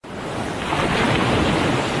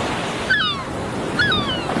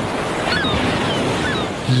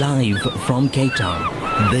Live from Cape Town,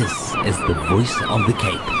 this is the Voice of the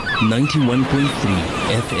Cape, 91.3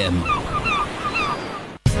 FM.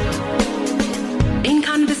 In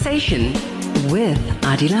conversation with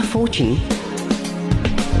Adila Fortune.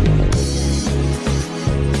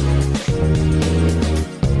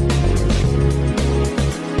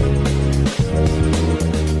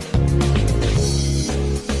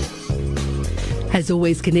 As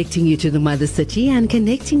always, connecting you to the mother city and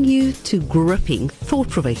connecting you to gripping,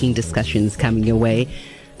 thought-provoking discussions coming your way.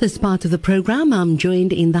 This part of the program, I'm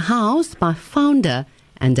joined in the house by founder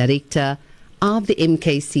and director of the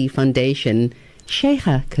MKC Foundation,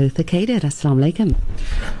 Sheikha Kouthar Cader. Assalamu alaikum.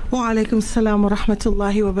 Wa alaikum salam wa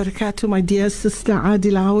rahmatullahi wa barakatuh. My dear sister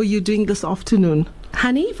Adila, how are you doing this afternoon?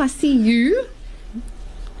 Honey, if I see you,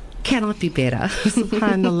 cannot be better.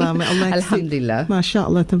 Subhanallah. May Allah Alhamdulillah.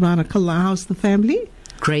 MashaAllah, tabarakallah. How's the family?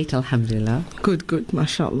 Great, alhamdulillah. Good,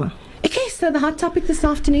 MashaAllah. Okay, so the hot topic this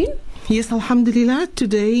afternoon? Yes, alhamdulillah.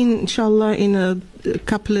 Today, inshallah, in a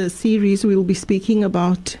couple of series, we will be speaking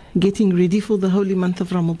about getting ready for the holy month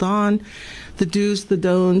of Ramadan, the do's, the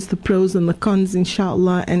don'ts, the pros and the cons,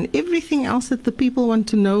 inshallah, and everything else that the people want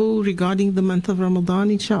to know regarding the month of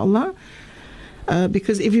Ramadan, inshallah.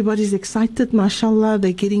 Because everybody's excited, mashallah,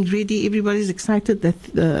 they're getting ready, everybody's excited that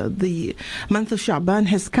the month of Sha'ban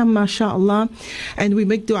has come, mashallah, and we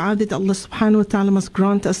make dua that Allah subhanahu wa ta'ala must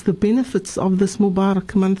grant us the benefits of this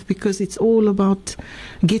Mubarak month, because it's all about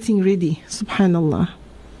getting ready, subhanallah.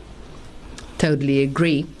 Totally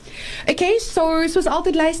agree. Okay, so soos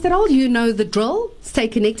altyd luisteraar, you know the drill. Stay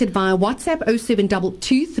connected via WhatsApp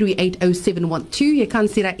 0722380712. Jy kan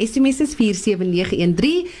stuur SMS's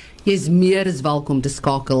 47913. Jy's meer as welkom te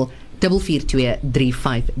skakel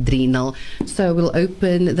 4423530. So we'll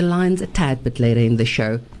open the lines a tad bit later in the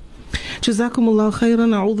show. جزاكم الله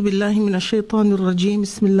خيرا. أعوذ بالله من الشيطان الرجيم.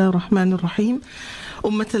 بسم الله الرحمن الرحيم.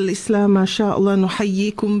 أمة الإسلام ما شاء الله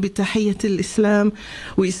نحييكم بتحية الإسلام.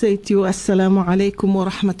 We say to you السلام عليكم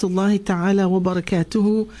ورحمة الله تعالى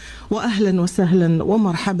وبركاته وأهلا وسهلا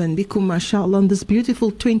ومرحبا بكم ما شاء الله on this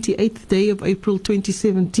beautiful 28th day of April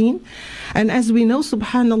 2017. And as we know,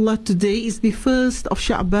 subhanallah, today is the 1st of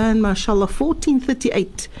Sha'ban, mashallah,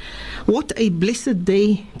 1438. What a blessed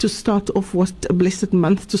day to start off, what a blessed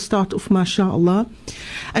month to start off, mashallah.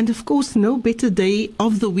 And of course, no better day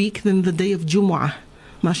of the week than the day of Jumu'ah.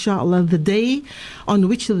 MashaAllah, the day on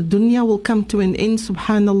which the dunya will come to an end,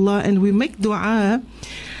 subhanallah, and we make dua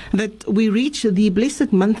that we reach the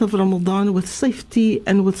blessed month of Ramadan with safety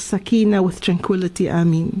and with sakina, with tranquility.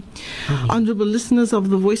 Ameen. Honorable listeners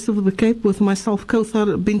of the Voice of the Cape, with myself,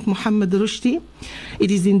 Kouthar bint Muhammad Rushdie,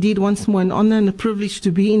 it is indeed once more an honor and a privilege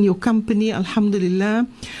to be in your company, alhamdulillah.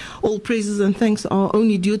 All praises and thanks are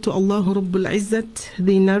only due to Allah Rabbul Izzat,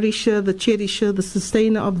 the nourisher, the cherisher, the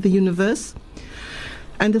sustainer of the universe.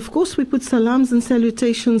 And of course, we put salams and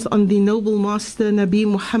salutations on the noble master, Nabi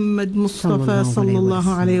Muhammad Mustafa sallallahu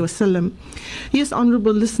alayhi wasallam. Yes,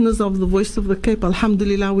 honorable listeners of the Voice of the Cape,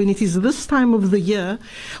 alhamdulillah, when it is this time of the year,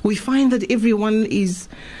 we find that everyone is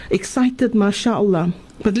excited, mashallah.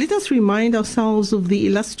 But let us remind ourselves of the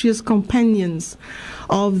illustrious companions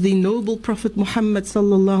of the noble Prophet Muhammad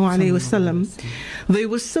sallallahu alayhi wasallam. They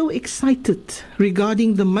were so excited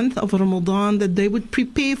regarding the month of Ramadan that they would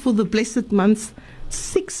prepare for the blessed month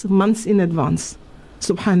 6 months in advance.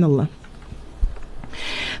 Subhanallah.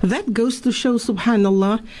 That goes to show,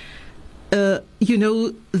 subhanallah, you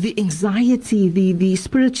know, the anxiety, the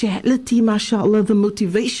spirituality, mashallah, the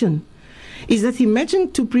motivation. Is that,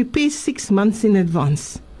 imagine to prepare 6 months in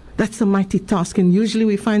advance. That's a mighty task, and usually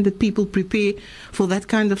we find that people prepare for that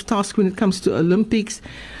kind of task when it comes to Olympics,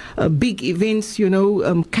 big events, you know,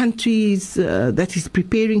 countries that is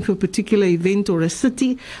preparing for a particular event or a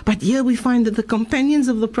city. But here we find that the companions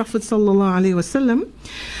of the Prophet sallallahu alaihi wasallam,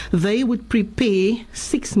 they would prepare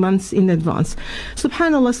 6 months in advance.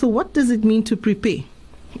 Subhanallah. So what does it mean to prepare?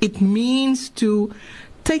 It means to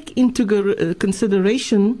take into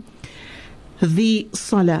consideration the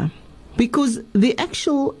salah, because the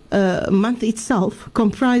actual month itself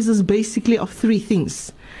comprises basically of 3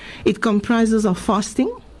 things. It comprises of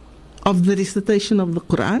fasting, of the recitation of the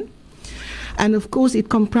Quran, and of course it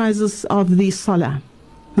comprises of the salah.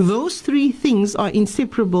 Those 3 things are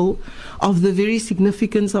inseparable of the very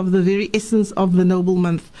significance, of the very essence of the noble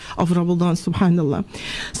month of Ramadan, subhanallah.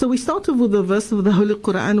 So we start off with the verse of the Holy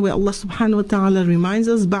Quran where Allah subhanahu wa ta'ala reminds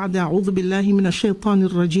us, بَعْدَ أَعُوذُ بِاللَّهِ مِنَ الشَّيْطَانِ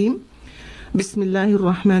الرَّجِيمِ بسم الله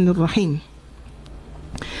الرحمن الرحيم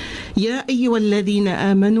يا أيها الذين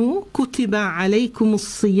آمنوا كتب عليكم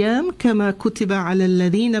الصيام كما كتب على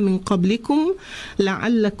الذين من قبلكم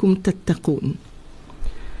لعلكم تتقون.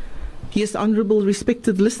 Yes, honorable,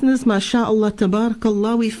 respected listeners, mashallah,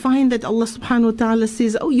 tabarakallah, we find that Allah subhanahu wa ta'ala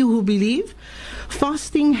says, "Oh, you who believe,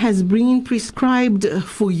 fasting has been prescribed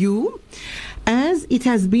for you as it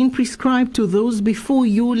has been prescribed to those before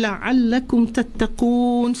you, لَعَلَّكُمْ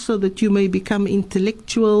تَتَّقُونَ, so that you may become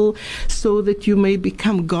intellectual, so that you may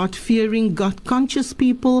become God-fearing, God-conscious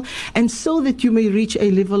people, and so that you may reach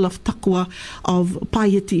a level of taqwa, of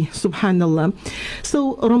piety, subhanallah."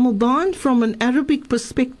 So Ramadan, from an Arabic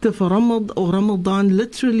perspective, Ramad or Ramadan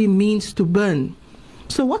literally means to burn.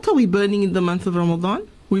 So what are we burning in the month of Ramadan?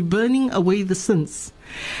 We're burning away the sins.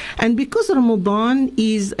 And because Ramadan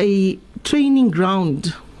is a training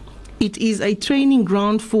ground, it is a training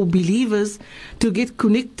ground for believers to get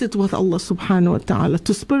connected with Allah subhanahu wa ta'ala,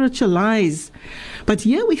 to spiritualize. But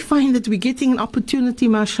here we find that we're getting an opportunity,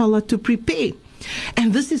 mashallah, to prepare.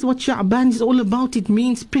 And this is what Sha'ban is all about. It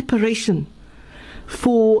means preparation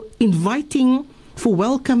for inviting, for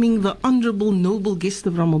welcoming the honorable, noble guest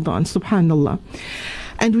of Ramadan, subhanallah.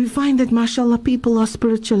 And we find that, mashallah, people are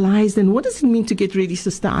spiritualized. And what does it mean to get ready,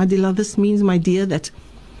 Sister Adila? This means, my dear, that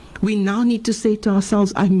we now need to say to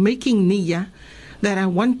ourselves, I'm making niyyah that I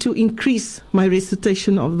want to increase my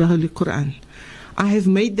recitation of the Holy Quran. I have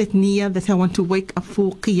made that niyyah that I want to wake up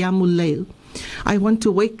for Qiyamul Layl. I want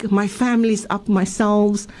to wake my families up,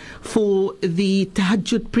 myself, for the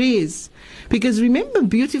Tahajjud prayers. Because remember,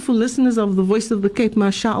 beautiful listeners of the Voice of the Cape,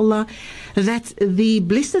 mashallah, that the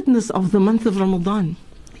blessedness of the month of Ramadan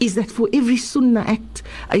is that for every sunnah act,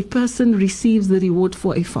 a person receives the reward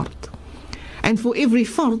for a fard. And for every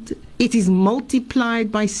fard, it is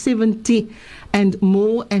multiplied by 70 and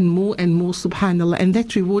more and more and more, subhanallah. And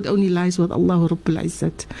that reward only lies with Allah Rabbul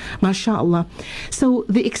Izzat, mashallah. So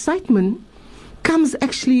the excitement comes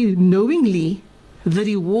actually knowingly the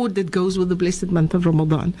reward that goes with the blessed month of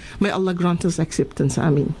Ramadan. May Allah grant us acceptance.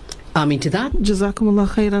 Ameen. Ameen to that. Jazakumullah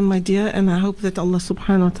khairan, my dear, and I hope that Allah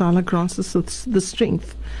subhanahu wa ta'ala grants us the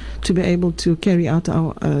strength to be able to carry out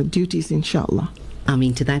our duties, inshallah.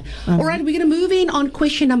 Ameen to that. All right, we're going to move in on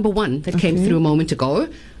question number 1 that came through a moment ago.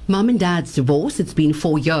 Mum and dad's divorce. It's been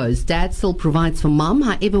 4 years. Dad still provides for mum.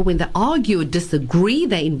 However, when they argue or disagree,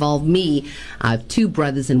 they involve me. I have 2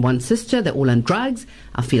 brothers and 1 sister. They're all on drugs.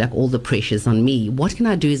 I feel like all the pressure's on me. What can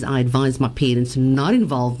I do? Is I advise my parents to not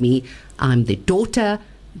involve me. I'm their daughter,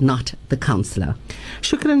 not the counselor.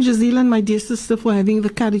 Shukran jazilan, my dear sister, for having the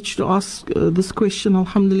courage to ask this question.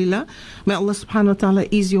 Alhamdulillah. May Allah subhanahu wa ta'ala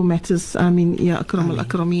ease your matters. Ameen. Ya akram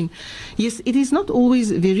al-akrameen. Yes, it is not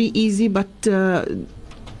always very easy, but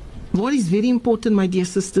what is very important, my dear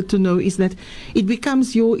sister, to know is that it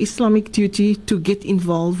becomes your Islamic duty to get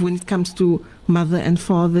involved when it comes to mother and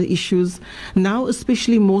father issues. Now,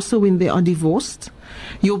 especially more so when they are divorced.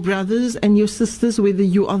 Your brothers and your sisters, whether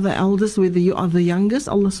you are the eldest, whether you are the youngest,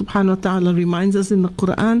 Allah subhanahu wa ta'ala reminds us in the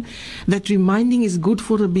Quran that reminding is good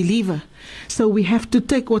for a believer. So we have to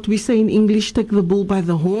take what we say in English, take the bull by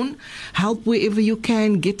the horn, help wherever you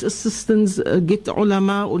can, get assistance, get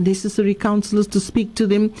ulama or necessary counselors to speak to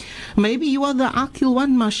them. Maybe you are the aqil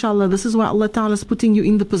one, mashallah. This is why Allah ta'ala is putting you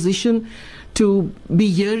in the position to be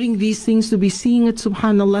hearing these things, to be seeing it,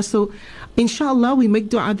 subhanallah. So inshallah, we make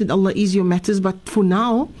dua that Allah ease your matters. But for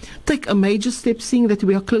now, take a major step, seeing that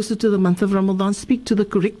we are closer to the month of Ramadan. Speak to the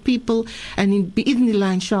correct people, and in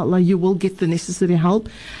bi'idhnillah, inshallah, you will get the necessary help.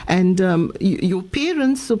 And your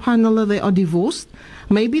parents, subhanallah, they are divorced.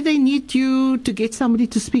 Maybe they need you to get somebody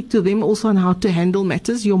to speak to them also on how to handle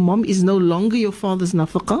matters. Your mom is no longer your father's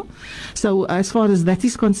nafaqah. So as far as that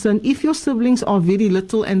is concerned, if your siblings are very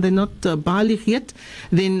little and they're not baligh yet,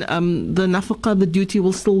 then the nafaqah, the duty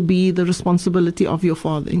will still be the responsibility of your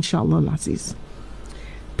father, inshallah al-aziz.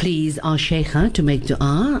 Please ask Sheikha to make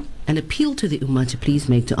dua and appeal to the Ummah to please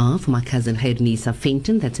make dua for my cousin Khairnisa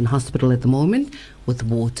Fenton, that's in hospital at the moment with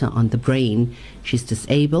water on the brain. She's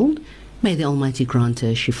disabled. May the Almighty grant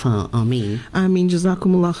her shifa. Ameen. Ameen.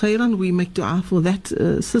 Jazakumullah khairan. We make dua for that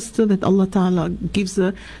sister, that Allah Ta'ala gives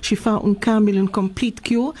her shifa'un kamil and complete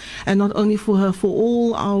cure. And not only for her, for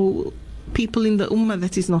all our people in the ummah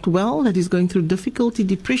that is not well, that is going through difficulty,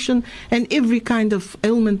 depression, and every kind of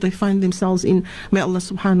ailment they find themselves in. May Allah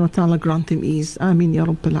subhanahu wa ta'ala grant them ease. Ameen ya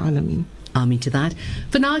Rabbil Alameen. Ameen to that.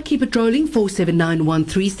 For now, keep it rolling.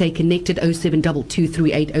 47913. Stay connected.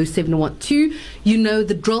 0722380712. You know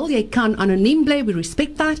the drill. Jy kan anoniem bly. We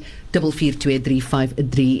respect that.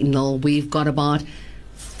 4423530. We've got about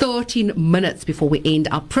 13 minutes before we end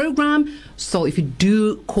our program. So if you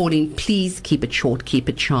do call in, please keep it short, keep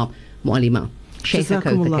it sharp. Mu'alima. Sheikha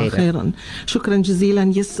Kouthar Cader. khairan. Shukran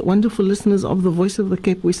jazeelan. Yes, wonderful listeners of the Voice of the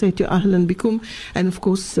Cape, we say to you ahlan bikum, and of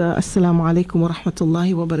course assalamu alaikum wa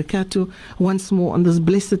rahmatullahi wa barakatuh once more on this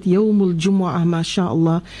blessed Yawmul Jumu'ah,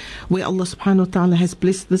 mashallah, where Allah subhanahu wa ta'ala has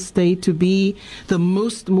blessed this day to be the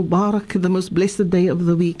most mubarak, the most blessed day of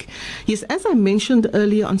the week. Yes, as I mentioned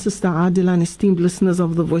earlier on Sister Adila and esteemed listeners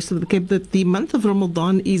of the Voice of the Cape, that the month of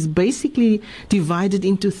Ramadan is basically divided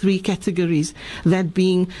into three categories, that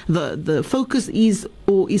being the focus is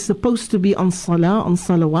supposed to be on salah, on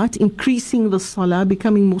salawat, increasing the salah,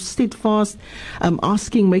 becoming more steadfast,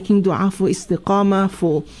 making dua for istiqamah,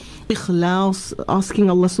 for ikhlas, asking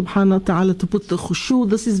Allah subhanahu wa ta'ala to put the khushu.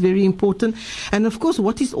 This is very important. And of course,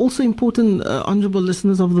 what is also important, honorable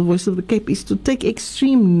listeners of the Voice of the Cape, is to take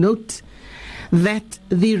extreme note that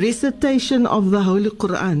the recitation of the Holy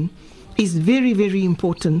Quran is very, very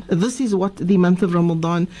important. This is what the month of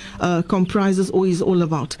Ramadan comprises or is all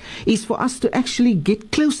about, is for us to actually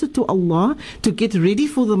get closer to Allah, to get ready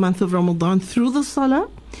for the month of Ramadan through the salah,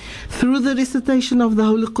 through the recitation of the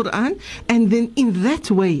Holy Quran, and then in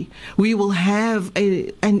that way we will have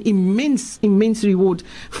an immense reward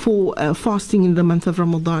for fasting in the month of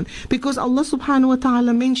Ramadan. Because Allah subhanahu wa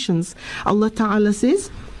ta'ala mentions, Allah ta'ala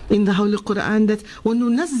says in the Holy Quran that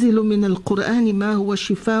وَنُنَزِّلُ مِنَ الْقُرْآنِ مَا هُوَ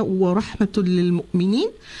شِفَاءٌ وَرَحْمَةٌ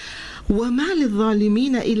لِلْمُؤْمِنِينَ وَمَا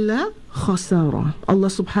لِلظَّالِمِينَ إِلَّا خَسَارًا. Allah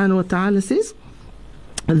subhanahu wa ta'ala says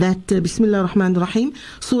that Bismillah ar-Rahman ar-Rahim,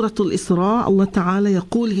 Surah Al-Isra, Allah ta'ala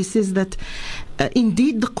yaqul, He says that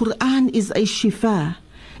indeed the Quran is a shifa.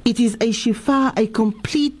 It is a shifa, a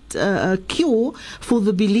complete cure for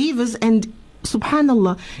the believers. And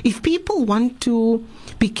subhanallah, if people want to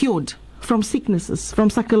be cured from sicknesses,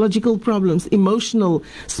 from psychological problems, emotional,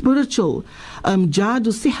 spiritual,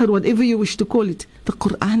 jadoo, sihr, whatever you wish to call it, the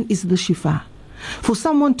Quran is the shifa. For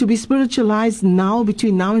someone to be spiritualized now,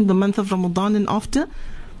 between now and the month of Ramadan and after,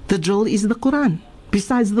 the drill is the Quran,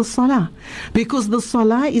 besides the salah. Because the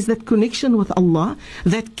salah is that connection with Allah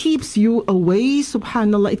that keeps you away,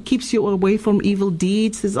 subhanallah, it keeps you away from evil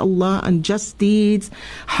deeds, says Allah, unjust deeds,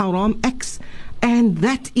 haram acts. And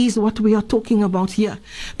that is what we are talking about here.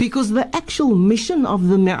 Because the actual mission of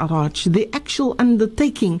the Mi'raj, the actual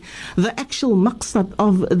undertaking, the actual maqsad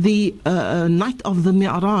of the night of the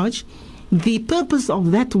Mi'raj, the purpose of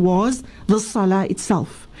that was the salah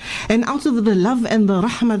itself. And out of the love and the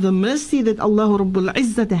rahmah, the mercy that Allah Rabbul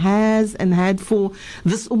Izzat has and had for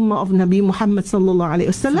this ummah of Nabi Muhammad sallallahu alayhi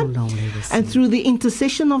wasallam, and through the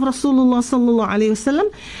intercession of Rasulullah sallallahu alayhi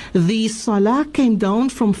wasallam, the salah came down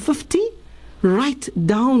from 50 right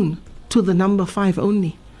down to the number 5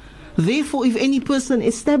 only. Therefore, if any person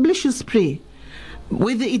establishes prayer,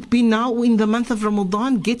 whether it be now in the month of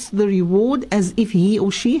Ramadan, gets the reward as if he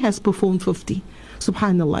or she has performed 50.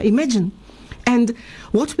 Subhanallah, imagine. And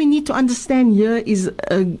what we need to understand here is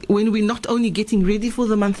when we're not only getting ready for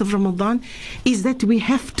the month of Ramadan, is that we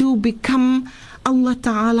have to become Allah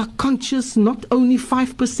Ta'ala conscious, not only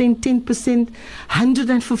 5%, 10%,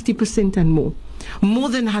 150% and more. More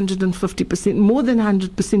than 150%, more than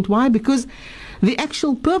 100%. Why? Because the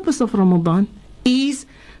actual purpose of Ramadan is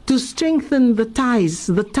to strengthen the ties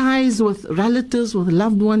with relatives, with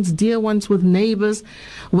loved ones, dear ones, with neighbors,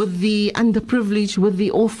 with the underprivileged, with the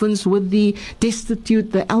orphans, with the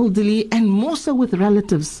destitute, the elderly, and more so with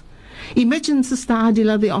relatives. Imagine, Sister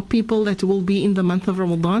Adila, there are people that will be in the month of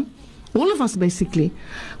Ramadan, all of us basically,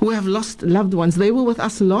 who have lost loved ones. They were with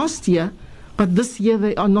us last year, but this year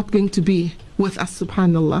they are not going to be with us,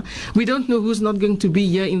 subhanallah. We don't know who's not going to be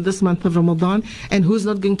here in this month of Ramadan and who's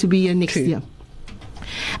not going to be here next year.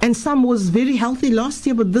 And some was very healthy last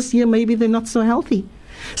year, but this year maybe they're not so healthy.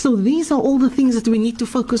 So these are all the things that we need to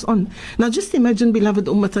focus on. Now just imagine, beloved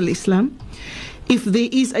Ummah al-Islam, if there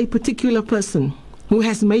is a particular person who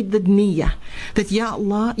has made the niyyah that, Ya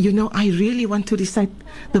Allah, I really want to recite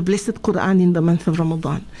the blessed Quran in the month of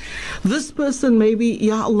Ramadan. This person maybe,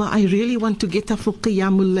 Ya Allah, I really want to get up for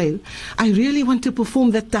Qiyamul Layl. I really want to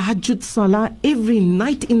perform that tahajjud salah every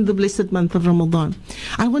night in the blessed month of Ramadan.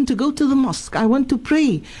 I want to go to the mosque. I want to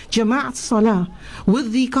pray Jama'at salah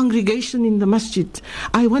with the congregation in the masjid.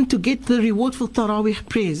 I want to get the reward for Taraweeh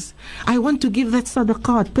prayers. I want to give that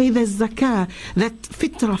sadaqat, pay that zakah, that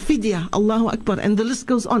fitra, fidya, Allahu Akbar, and the list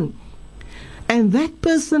goes on. And that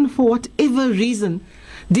person, for whatever reason,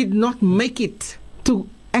 did not make it to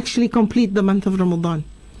actually complete the month of Ramadan.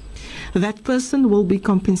 That person will be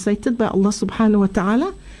compensated by Allah subhanahu wa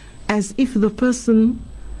ta'ala as if the person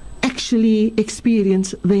actually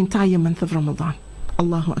experienced the entire month of Ramadan.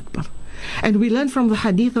 Allahu Akbar. And we learn from the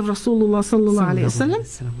hadith of Rasulullah sallallahu alayhi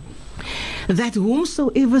wasallam that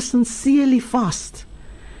whomsoever sincerely fast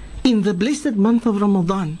in the blessed month of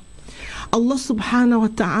Ramadan, Allah subhanahu wa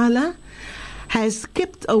ta'ala has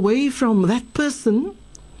kept away from that person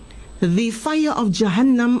the fire of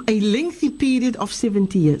Jahannam a lengthy period of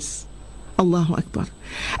 70 years. Allahu Akbar.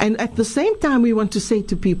 And at the same time, we want to say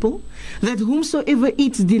to people that whomsoever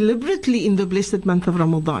eats deliberately in the blessed month of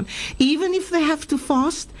Ramadan, even if they have to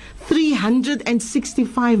fast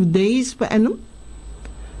 365 days per annum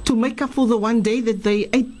to make up for the one day that they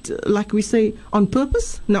ate, like we say, on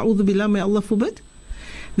purpose, na'udhu billah, may Allah forbid,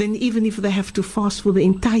 then even if they have to fast for the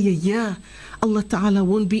entire year, Allah Ta'ala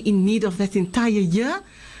won't be in need of that entire year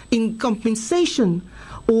in compensation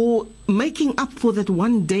or making up for that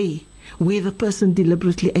one day where the person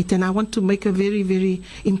deliberately ate. And I want to make a very, very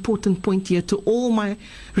important point here to all my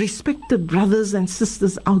respected brothers and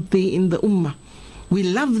sisters out there in the Ummah. We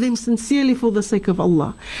love them sincerely for the sake of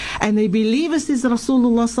Allah. And a believer, says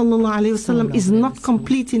Rasulullah sallallahu alayhi wasallam, is not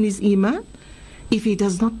complete in his iman if he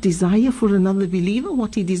does not desire for another believer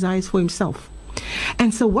what he desires for himself.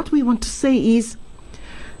 And so what we want to say is,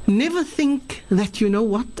 never think that, you know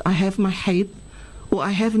what, I have my hayd, or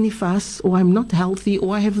I have nifas, or I'm not healthy,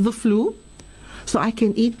 or I have the flu, so I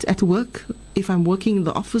can eat at work if I'm working in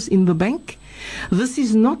the office, in the bank. This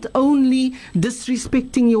is not only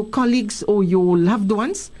disrespecting your colleagues or your loved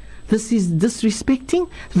ones, this is disrespecting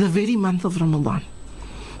the very month of Ramadan.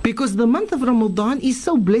 Because the month of Ramadan is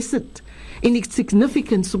so blessed in its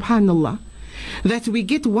significance, subhanallah, that we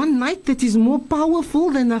get one night that is more powerful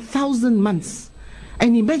than 1,000 months.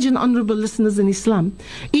 And imagine, honorable listeners in Islam,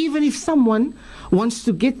 even if someone wants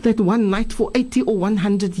to get that one night for 80 or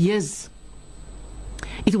 100 years,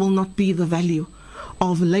 it will not be the value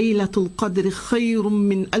of Laylatul Qadr khayrun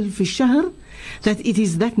min alf shahr, that it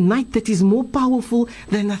is that night that is more powerful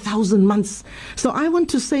than 1,000 months. So I want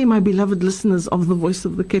to say, my beloved listeners of the Voice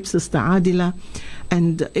of the Cape, Sister Adila,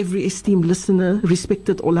 and every esteemed listener,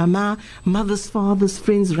 respected ulama, mothers, fathers,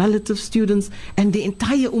 friends, relatives, students, and the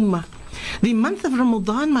entire ummah, the month of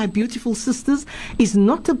Ramadan, my beautiful sisters, is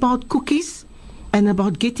not about cookies and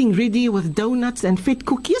about getting ready with donuts and fat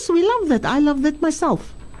cookies. We love that. I love that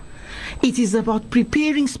myself. It is about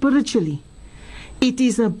preparing spiritually. It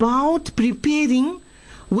is about preparing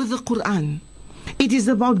with the Quran. It is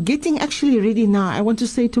about getting actually ready now. I want to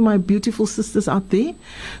say to my beautiful sisters out there,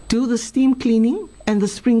 do the steam cleaning and the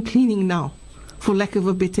spring cleaning now, for lack of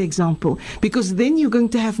a better example. Because then you're going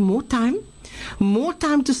to have more time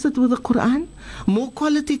to sit with the Quran, more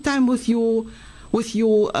quality time with your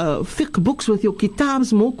fiqh books, with your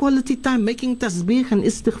kitabs, more quality time making tasbih and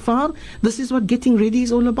istighfar. This is what getting ready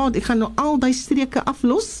is all about. Ek gaan nou al die streke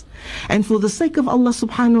aflos, and for the sake of Allah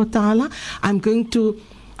subhanahu wa ta'ala, I'm going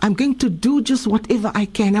to do just whatever I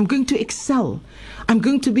can. I'm going to excel. I'm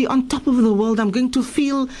going to be on top of the world. I'm going to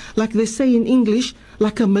feel, like they say in English,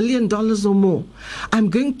 like $1 million or more. I'm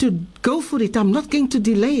going to go for it. I'm not going to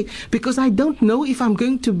delay, because I don't know if I'm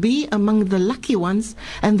going to be among the lucky ones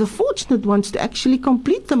and the fortunate ones to actually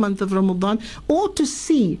complete the month of Ramadan, or to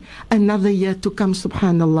see another year to come,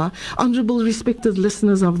 subhanallah. Honorable, respected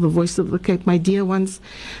listeners of the Voice of the Cape, my dear ones,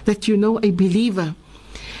 that you know, a believer,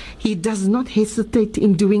 he does not hesitate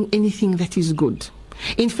in doing anything that is good.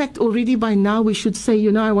 In fact, already by now we should say,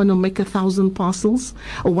 you know, I want to make 1,000 parcels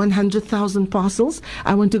or 100,000 parcels.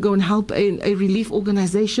 I want to go and help a relief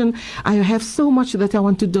organization. I have so much that I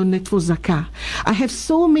want to donate for zakah. I have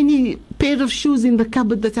so many pair of shoes in the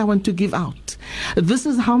cupboard that I want to give out. This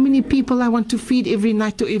is how many people I want to feed every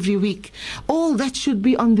night or every week. All that should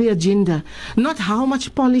be on the agenda. Not how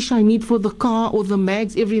much polish I need for the car or the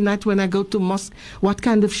mags every night when I go to mosque, what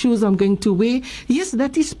kind of shoes I'm going to wear. Yes,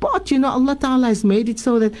 that is part. You know, Allah Ta'ala has made it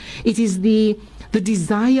so that it is the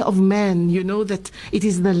desire of man, you know, that it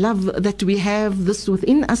is the love that we have this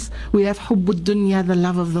within us. We have hubbud dunya, the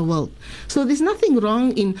love of the world. So there's nothing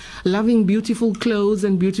wrong in loving beautiful clothes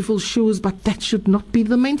and beautiful shoes, but that should not be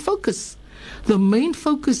the main focus. The main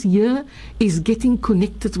focus here is getting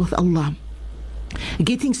connected with Allah,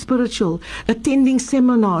 getting spiritual, attending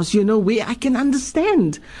seminars, you know, where I can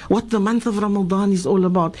understand what the month of Ramadan is all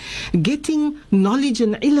about, getting knowledge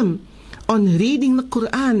and ilm on reading the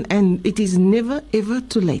Quran, and it is never ever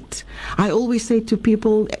too late. I always say to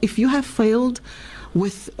people, if you have failed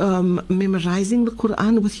with memorizing the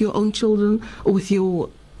Quran with your own children, or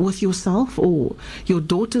with yourself or your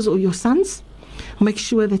daughters or your sons, make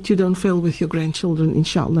sure that you don't fail with your grandchildren,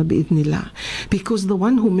 inshallah, bi'idhnillah. Because the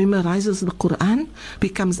one who memorizes the Quran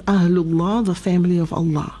becomes Ahlullah, the family of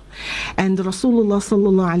Allah. And Rasulullah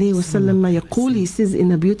sallallahu alayhi wa sallam yaqul, he says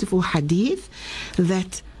in a beautiful hadith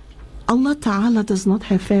that Allah Ta'ala does not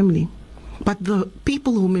have family, but the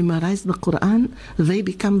people who memorize the Quran, they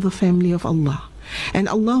become the family of Allah. And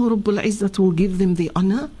Allah Rabbul Izzat will give them the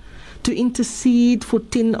honor to intercede for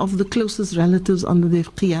 10 of the closest relatives on the day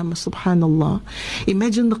of Qiyamah. Subhanallah.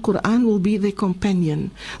 Imagine the Quran will be their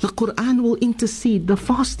companion. The Quran will intercede. The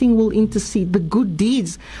fasting will intercede. The good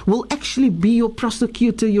deeds will actually be your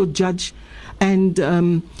prosecutor, your judge. And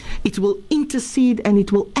it will intercede and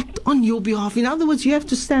it will act on your behalf. In other words, you have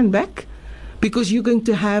to stand back, because you're going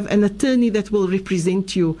to have an attorney that will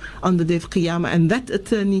represent you on the day of Qiyamah, and that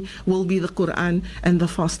attorney will be the Quran and the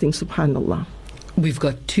fasting. Subhanallah. We've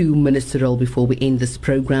got 2 minutes to roll before we end this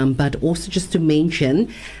program, but also just to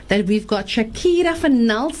mention that we've got Shakira van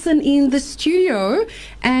Nelson in the studio,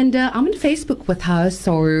 and I'm on Facebook with her,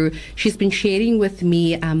 so she's been sharing with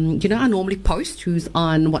me, I normally post who's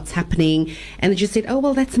on, what's happening, and she said, oh,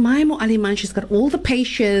 well, that's my Mu'alima, she's got all the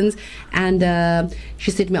patience, and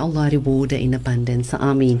she said, may Allah reward her in abundance, so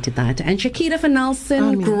Ameen to that. And Shakira van Nelson,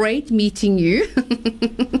 Ameen. Great meeting you.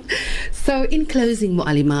 So in closing,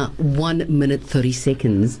 Mu'alima, 1 minute 30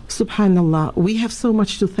 seconds. Subhanallah, we have so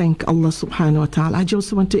much to thank Allah subhanahu wa ta'ala. I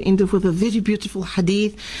just want to end up with a very beautiful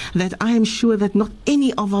hadith that I am sure that not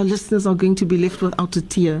any of our listeners are going to be left without a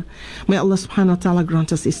tear. May Allah subhanahu wa ta'ala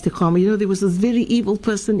grant us istiqamah. There was this very evil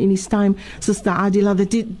person in his time, Sister Adila, that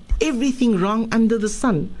did everything wrong under the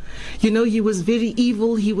sun. He was very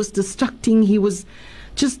evil, he was destructing, he was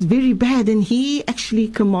just very bad, and he actually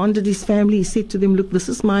commanded his family. He said to them, look, this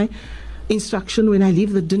is my instruction. When I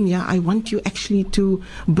leave the dunya, I want you actually to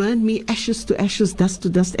burn me ashes to ashes, dust to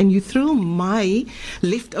dust, and you throw my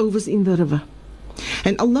leftovers in the river.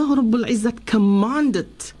 And Allah Rabbul Izzat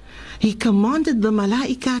He commanded the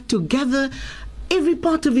malaika to gather every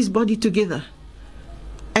part of his body together.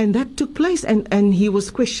 And that took place, and he was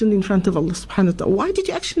questioned in front of Allah subhanahu wa ta'ala. Why did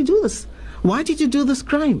you actually do this? Why did you do this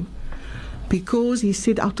crime? Because he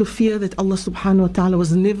said out of fear that Allah subhanahu wa ta'ala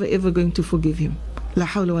was never ever going to forgive him. La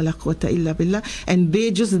hawla wa la quwwata illa billah. And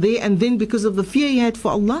and then because of the fear he had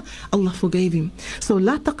for Allah, Allah forgave him. So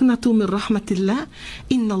la taqnatu min rahmatillah,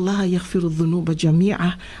 inna Allah yaghfiru dhunuba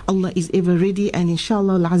jami'a. Allah is ever ready, and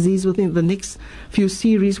inshallah al-aziz, within the next few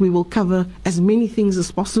series we will cover as many things as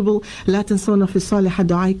possible. La tansawna fi salih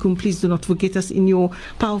du'aikum. Please do not forget us in your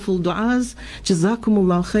powerful du'as.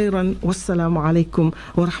 Jazakumullah khairan. Wassalamu alaikum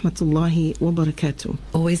wa rahmatullahi wa barakatuh.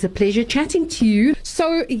 Always a pleasure chatting to you.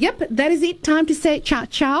 So, yep, that is it. Time to say ciao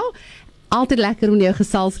ciao. Altyd lekker om jou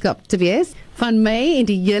geselskap te wees. Van my en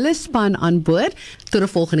die hele span aan boord. Tot 'n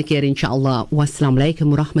volgende keer inshallah. Wassalamu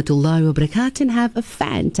alaikum wa rahmatullahi wa barakatuh, and have a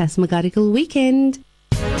fantasmagorical weekend.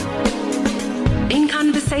 In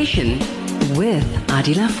Conversation with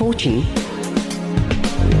Adila Fortune.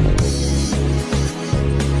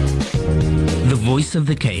 The Voice of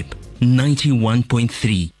the Cape,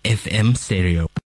 91.3 FM stereo.